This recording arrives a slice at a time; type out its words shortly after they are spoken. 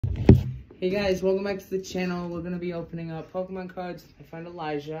Hey guys, welcome back to the channel. We're gonna be opening up Pokemon cards. My friend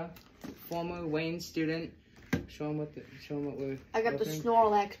Elijah, former Wayne student. Show him what we're. I got opening. the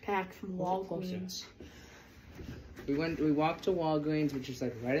Snorlax pack from Walgreens. We walked to Walgreens, which is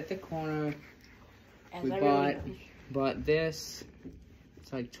like right at the corner. As We bought this.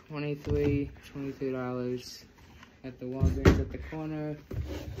 It's like $23 at the Walgreens at the corner.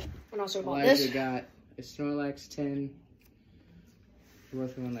 And also bought Elijah this. got a Snorlax tin.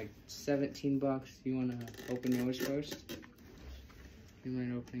 Worth around like 17 bucks. You wanna open yours first? You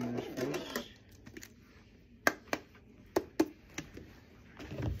mind opening yours first?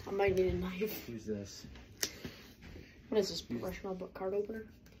 I might need a knife. Who's this? What is this? Professional book card opener?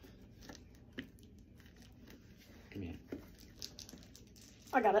 Come here.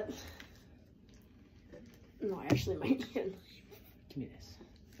 I got it. No, I actually might need a knife. Give me this.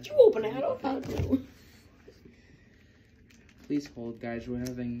 Did you open it? I don't know how to. Please hold, guys. We're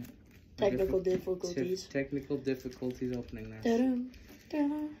having Technical difficulties. Technical difficulties opening this.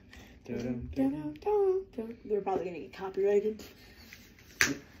 We're probably gonna get copyrighted.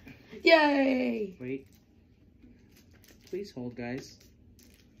 Yay! Wait. Please hold, guys.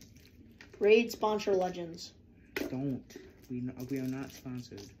 Raid sponsor Legends. Don't. We are not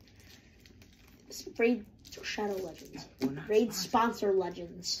sponsored. Raid Shadow Legends. We're not Raid sponsored. sponsor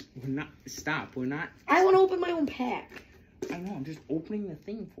Legends. We're not. Stop. We're not. I want to open my own pack. I know. I'm just opening the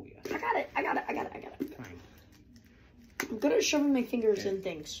thing for you. I got it. Fine. I'm good at shoving my fingers in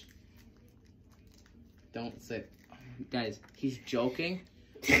things. Don't say, guys. He's joking.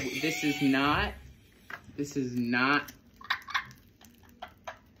 This is not.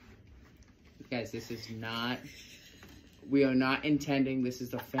 Guys, this is not. We are not intending. This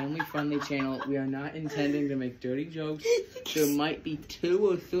is a family-friendly channel. We are not intending to make dirty jokes. There might be 2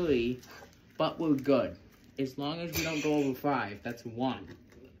 or 3, but we're good. As long as we don't go over 5, that's 1.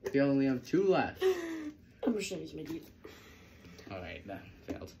 We only have 2 left. I'm just gonna use my teeth. Alright, that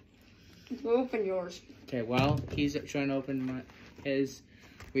failed. Open yours. Okay, well, he's trying to open his.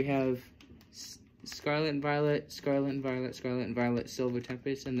 We have Scarlet and Violet, Silver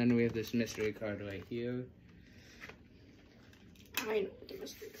Tempest, and then we have this mystery card right here. I know what the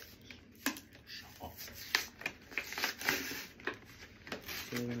mystery is.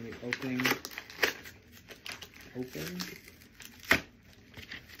 So we're going to be opening. Open.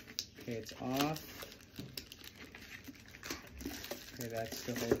 Okay, it's off. Okay, that's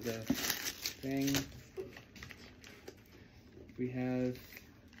to hold the thing. We have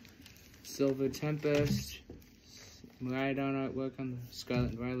Silver Tempest, Miraidon artwork on the Scarlet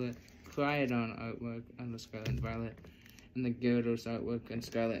and Violet, Cryogon artwork on the Scarlet and Violet, and the Gyarados artwork on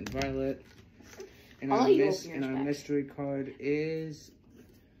Scarlet and Violet. And our mystery card is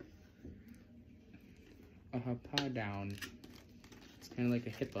a Harpodon. It's kind of like a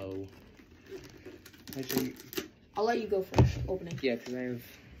hippo. Actually, I'll let you go first. Opening. yeah, because I have.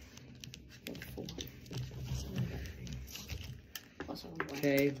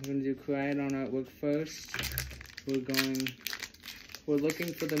 Okay, we're gonna do Cryogon artwork first. We're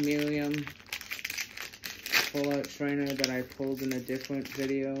looking for the Miriam pull-out trainer that I pulled in a different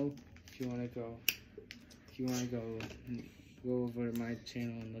video. If you wanna go over to my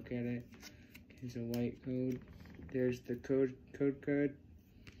channel and look at it. Here's a white code. There's the code card.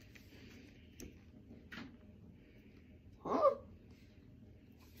 Huh?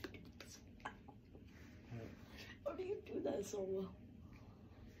 How do you do that so well?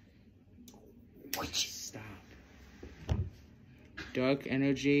 Stop. Dark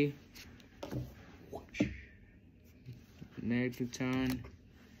Energy. Magneton.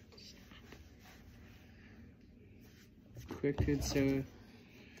 Cricket, sir.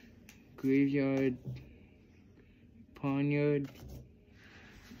 Graveyard. Ponyard.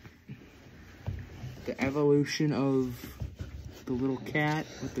 The evolution of the little cat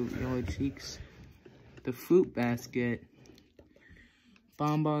with the yellow cheeks. The fruit basket.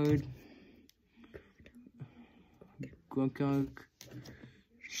 Bombard. Grunkunk.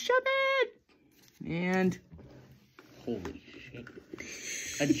 Shove it! And holy shit.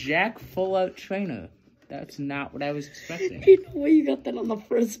 A Jack full-out trainer. That's not what I was expecting. You know where you got that on the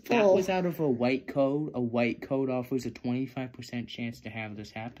first pull. That was out of a white code. A white code offers a 25% chance to have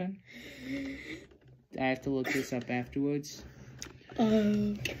this happen. I have to look this up afterwards.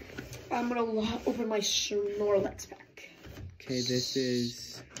 I'm gonna open my Snorlax pack. Okay, this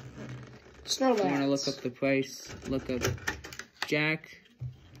is... Snorlax. You want to look up the price, look up Jack.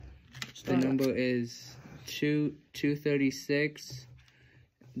 Snorlax. The number is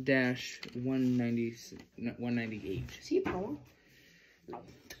 236-198. Is he a poem? No.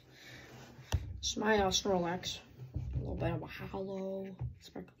 It's my Snorlax. A little bit of a hollow.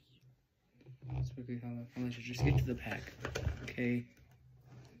 Sparkly. Okay, hold on. Let's just get to the pack. Okay.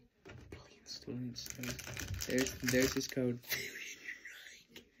 There's his code.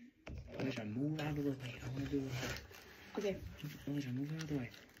 Alicia, move out of the way. I want to do it. Okay. Alicia, move out of the way.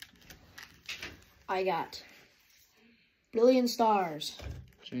 I got Brilliant Stars.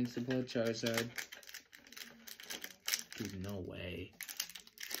 Chance to pull Charizard. Dude, no way.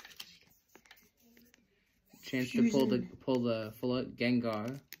 Chance to pull the full out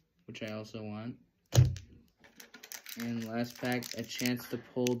Gengar, which I also want. And last pack, a chance to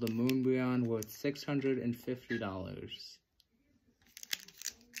pull the Moonbreon worth $650.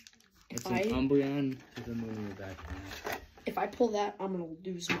 It's an Umbreon with a moon in the background. If I pull that, I'm gonna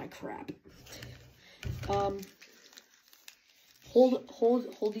lose my crap.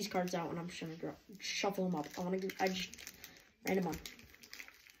 Hold these cards out, and I'm just gonna shuffle them up. I just random one.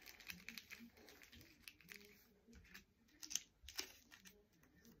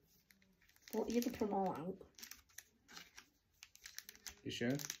 Well, you have to put them all out. You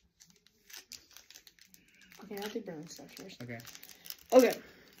sure? Okay, I'll do Brilliant Stars first. Okay. Okay,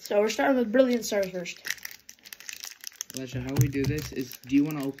 so we're starting with Brilliant Stars first. Alicia, how we do this is, do you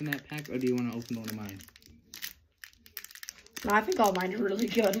want to open that pack, or do you want to open one of mine? No, I think all mine are really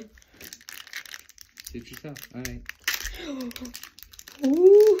good. Suit yourself. Alright.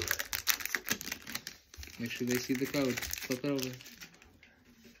 Ooh. Make sure they see the code. Flip it over.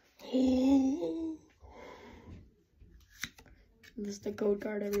 Oh. This is the code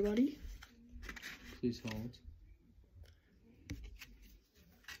card, everybody. Please hold.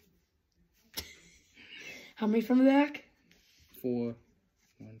 How many from the back? 4.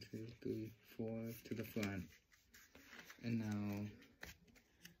 1, 2, 3, 4 to the front. And now,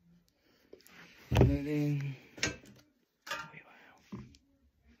 letting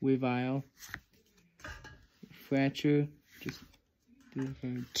Weavile, Fracture, just do the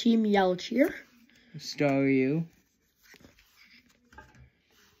card. Team Yell Cheer. Staryu,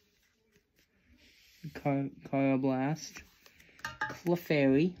 Carablast,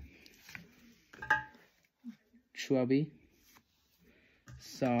 Clefairy, Shrubby,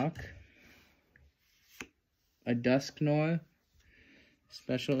 Sock, a Dusknoir,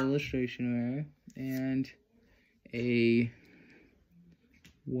 special illustration rare, and a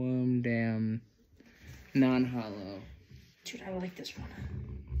Wormdam non-hollow. Dude, I like this one.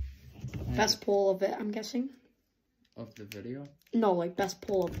 Best pull of it, I'm guessing. Of the video? No, like best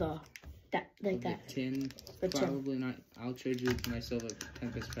pull of the that. The tin? The Probably not. I'll trade you my Silver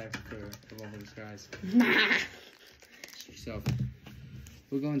Tempest pack for all those guys. Nah. So,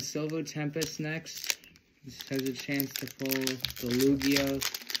 we're going Silver Tempest next. This has a chance to pull the Lugia,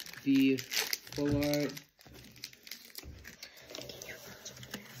 the full art.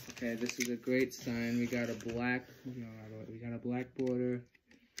 Okay, this is a great sign. We got a black, we got a black border.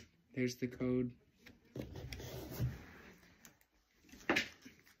 There's the code.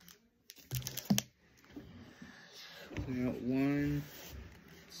 We got 1,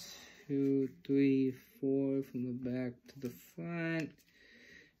 2, 3, 4 from the back to the front.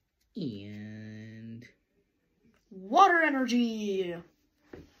 And Water Energy.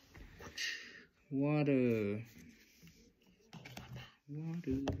 Water.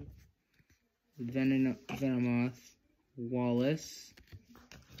 Venomoth. Wallace.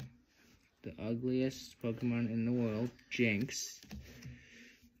 The ugliest Pokemon in the world. Jinx.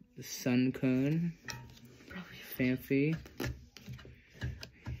 The Sunkern. Fanfi.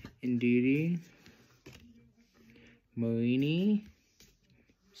 Indeedee. Marini.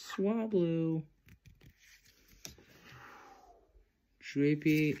 Swablu.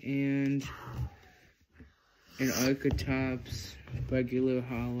 Drapey, and an Archeops, regular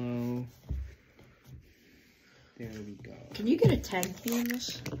hollow. There we go. Can you get a tag fee in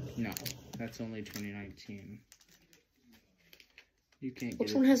this? No, that's only 2019. You can't get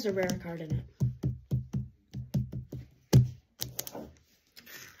Which one has the rare card in it?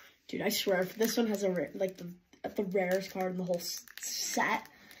 Dude, I swear, if this one has a rare, like the rarest card in the whole set,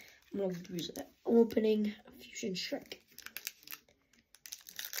 I'm gonna use it. Opening Fusion Shrek.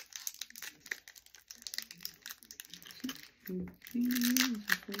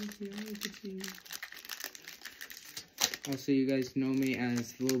 Also, you guys know me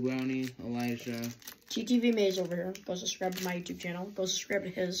as Little Brownie, Elijah. TTV Maze over here. Go subscribe to my YouTube channel. Go subscribe to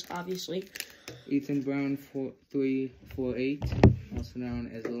his, obviously. Ethan Brown 4348, also known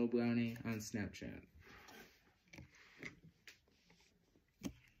as Little Brownie on Snapchat.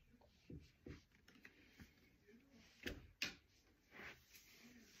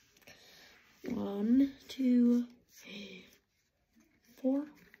 One, 2, 4.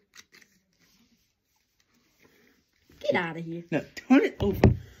 Get out of here. No, turn it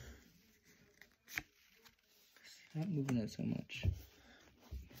over. moving it so much.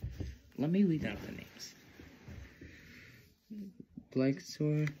 Let me read out the names.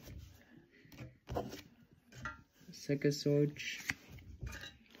 Blacksaur, Secasorge,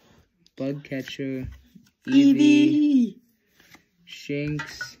 Bugcatcher, Eevee,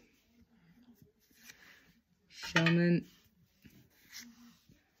 Shinx, Shaman,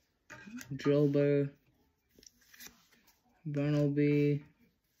 Drillbur, Barnaby.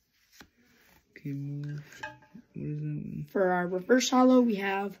 Okay, move. What is that one? For our reverse hollow, we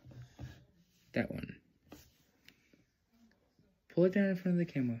have that one. Pull it down in front of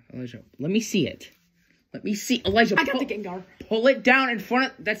the camera, Elijah. Let me see it. Let me see, Elijah. I got the Gengar. Pull it down in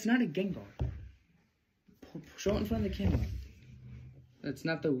front of. That's not a Gengar. Show it in front of the camera. That's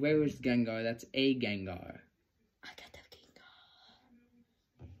not the rarest Gengar. That's a Gengar. I got the Gengar.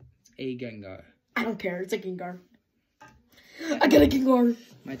 It's a Gengar. I don't care. It's a Gengar. I got a Gengar.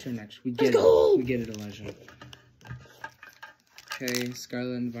 My turn next. We get Let's go. it. We get it, Elijah. Okay,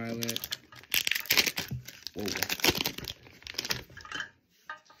 Scarlet and Violet. Whoa.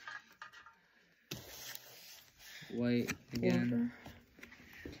 White again.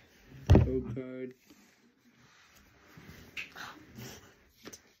 Code card.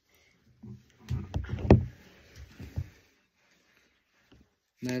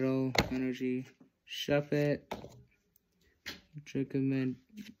 Metal, energy, Shuffet, Drickaman,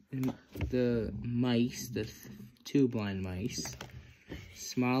 and the mice, the two blind mice,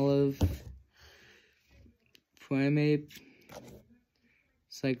 Smoliv, Primeape,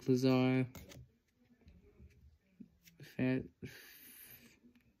 Cyclizar,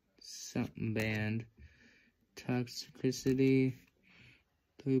 something band, Toxicity,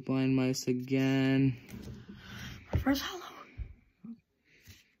 three blind mice again. Reverse hollow.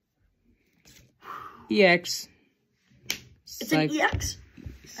 EX. It's an EX.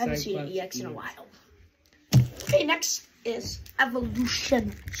 I haven't seen an EX in a while. Okay, next is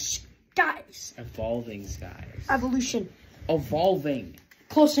Evolution Skies. Evolving Skies. Evolution. Evolving.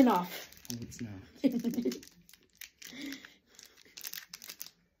 Close enough. Oh, it's not.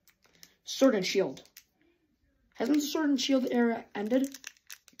 Sword and Shield. Hasn't the Sword and Shield era ended?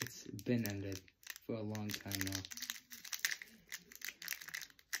 It's been ended for a long time now.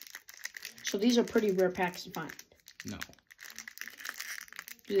 So these are pretty rare packs to find. No.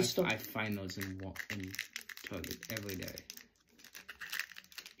 Do they still? I find those in Target every day.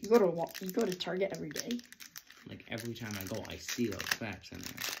 You go to Target every day. Like every time I go, I see those packs in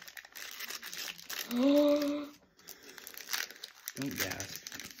there. Don't gasp.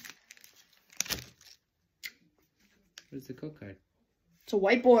 Where's the code card? It's a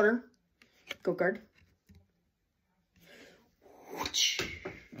white border. Go card.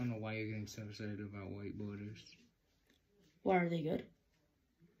 I don't know why you're getting so excited about white borders. Why are they good?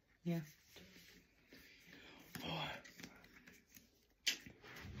 Yeah.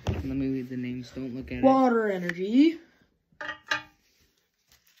 Let me read the names. Don't look at Water Energy.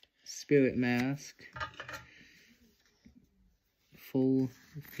 Spirit Mask. Full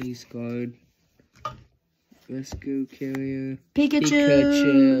Face Guard. Rescue Carrier.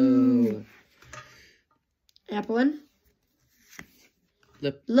 Pikachu. Applin.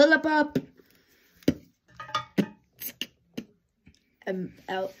 Lillipop.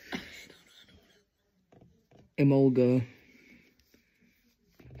 Emolga.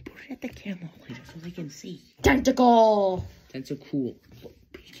 Put it at the camera later so they can see. Tentacle. Tentacool.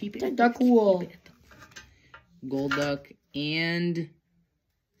 Keep it. Tentacool. Golduck and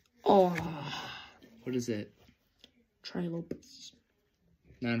oh, what is it? Trilopus.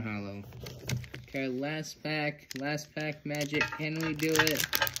 Non-hollow. Okay, last pack magic. Can we do it?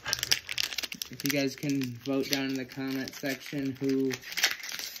 If you guys can vote down in the comment section who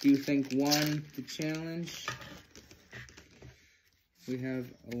do you think won the challenge. We have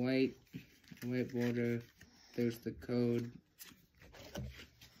a white border. There's the code.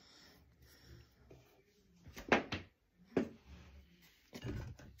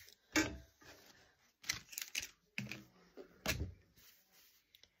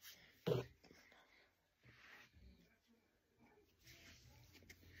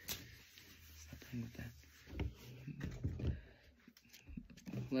 With that.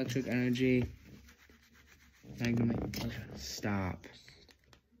 Electric energy. Magnemite. Stop.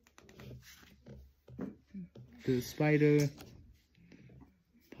 The spider.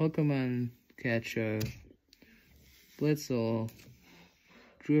 Pokemon catcher. Blitzel.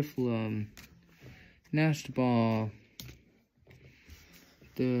 Drifloon. Nest ball.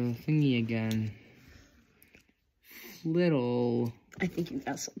 The thingy again. Flittle. I think you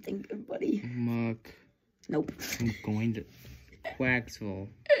got something good, buddy. Muck. Nope. I'm going to Quaxville.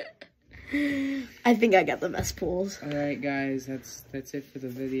 I think I got the best pulls. All right, guys, that's it for the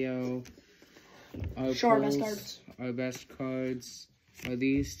video. Our Show our best pulls, cards. Our best cards are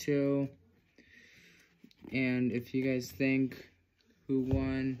these two. And if you guys think who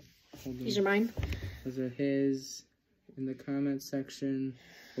won, These are mine. Those are his. In the comment section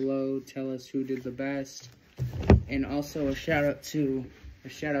below, tell us who did the best. And also a shout out to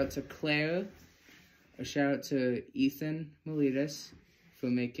Claire. A shout out to Ethan Miletus for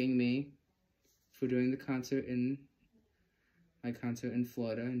doing the concert my concert in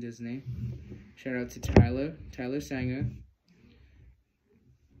Florida in Disney. Shout out to Tyler Sanger.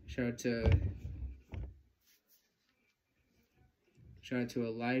 Shout out to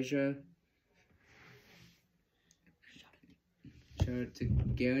Elijah. Shout out to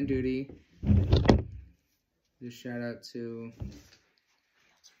Garen Duty. Just shout out to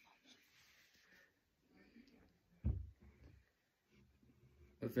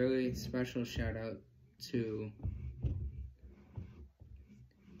a very special shout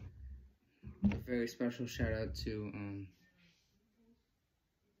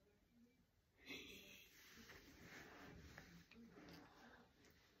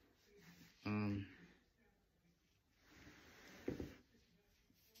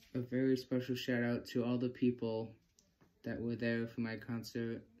out to all the people that were there for my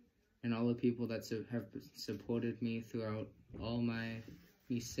concert and all the people that have supported me throughout all me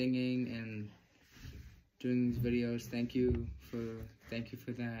singing and doing these videos. Thank you for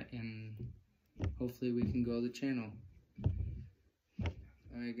that, and hopefully we can grow the channel.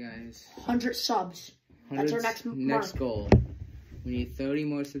 Alright, guys. 100 subs. That's our next goal. We need 30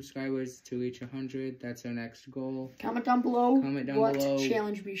 more subscribers to reach 100. That's our next goal. Comment down below. What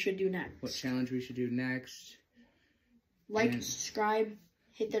challenge we should do next. Like, subscribe,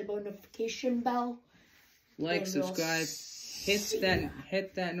 hit that notification bell. Like, subscribe,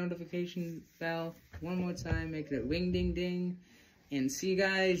 hit that notification bell one more time. Make it a ring ding ding. And see you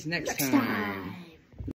guys next time.